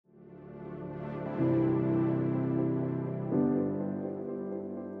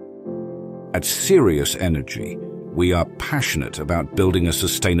At Sirius Energy, we are passionate about building a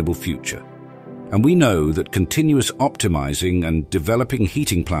sustainable future. And we know that continuous optimizing and developing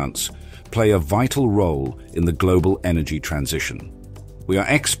heating plants play a vital role in the global energy transition. We are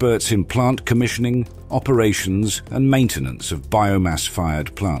experts in plant commissioning, operations, and maintenance of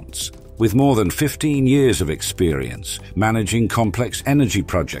biomass-fired plants, with more than 15 years of experience managing complex energy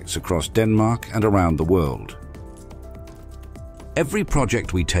projects across Denmark and around the world. Every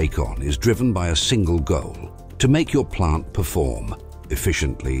project we take on is driven by a single goal: to make your plant perform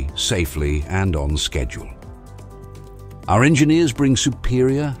efficiently, safely, and on schedule. Our engineers bring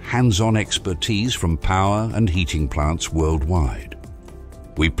superior, hands-on expertise from power and heating plants worldwide.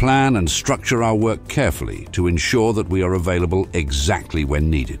 We plan and structure our work carefully to ensure that we are available exactly when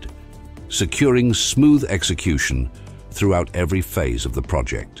needed, securing smooth execution throughout every phase of the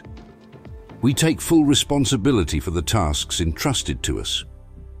project. We take full responsibility for the tasks entrusted to us,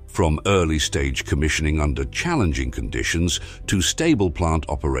 from early-stage commissioning under challenging conditions to stable plant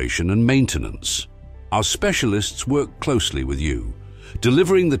operation and maintenance. Our specialists work closely with you,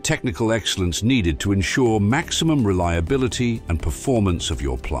 delivering the technical excellence needed to ensure maximum reliability and performance of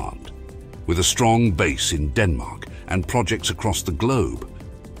your plant. With a strong base in Denmark and projects across the globe,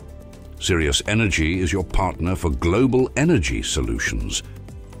 Sirius Energy is your partner for global energy solutions.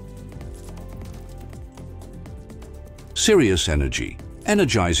 Sirius Energy,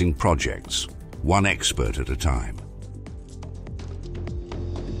 energizing projects, one expert at a time.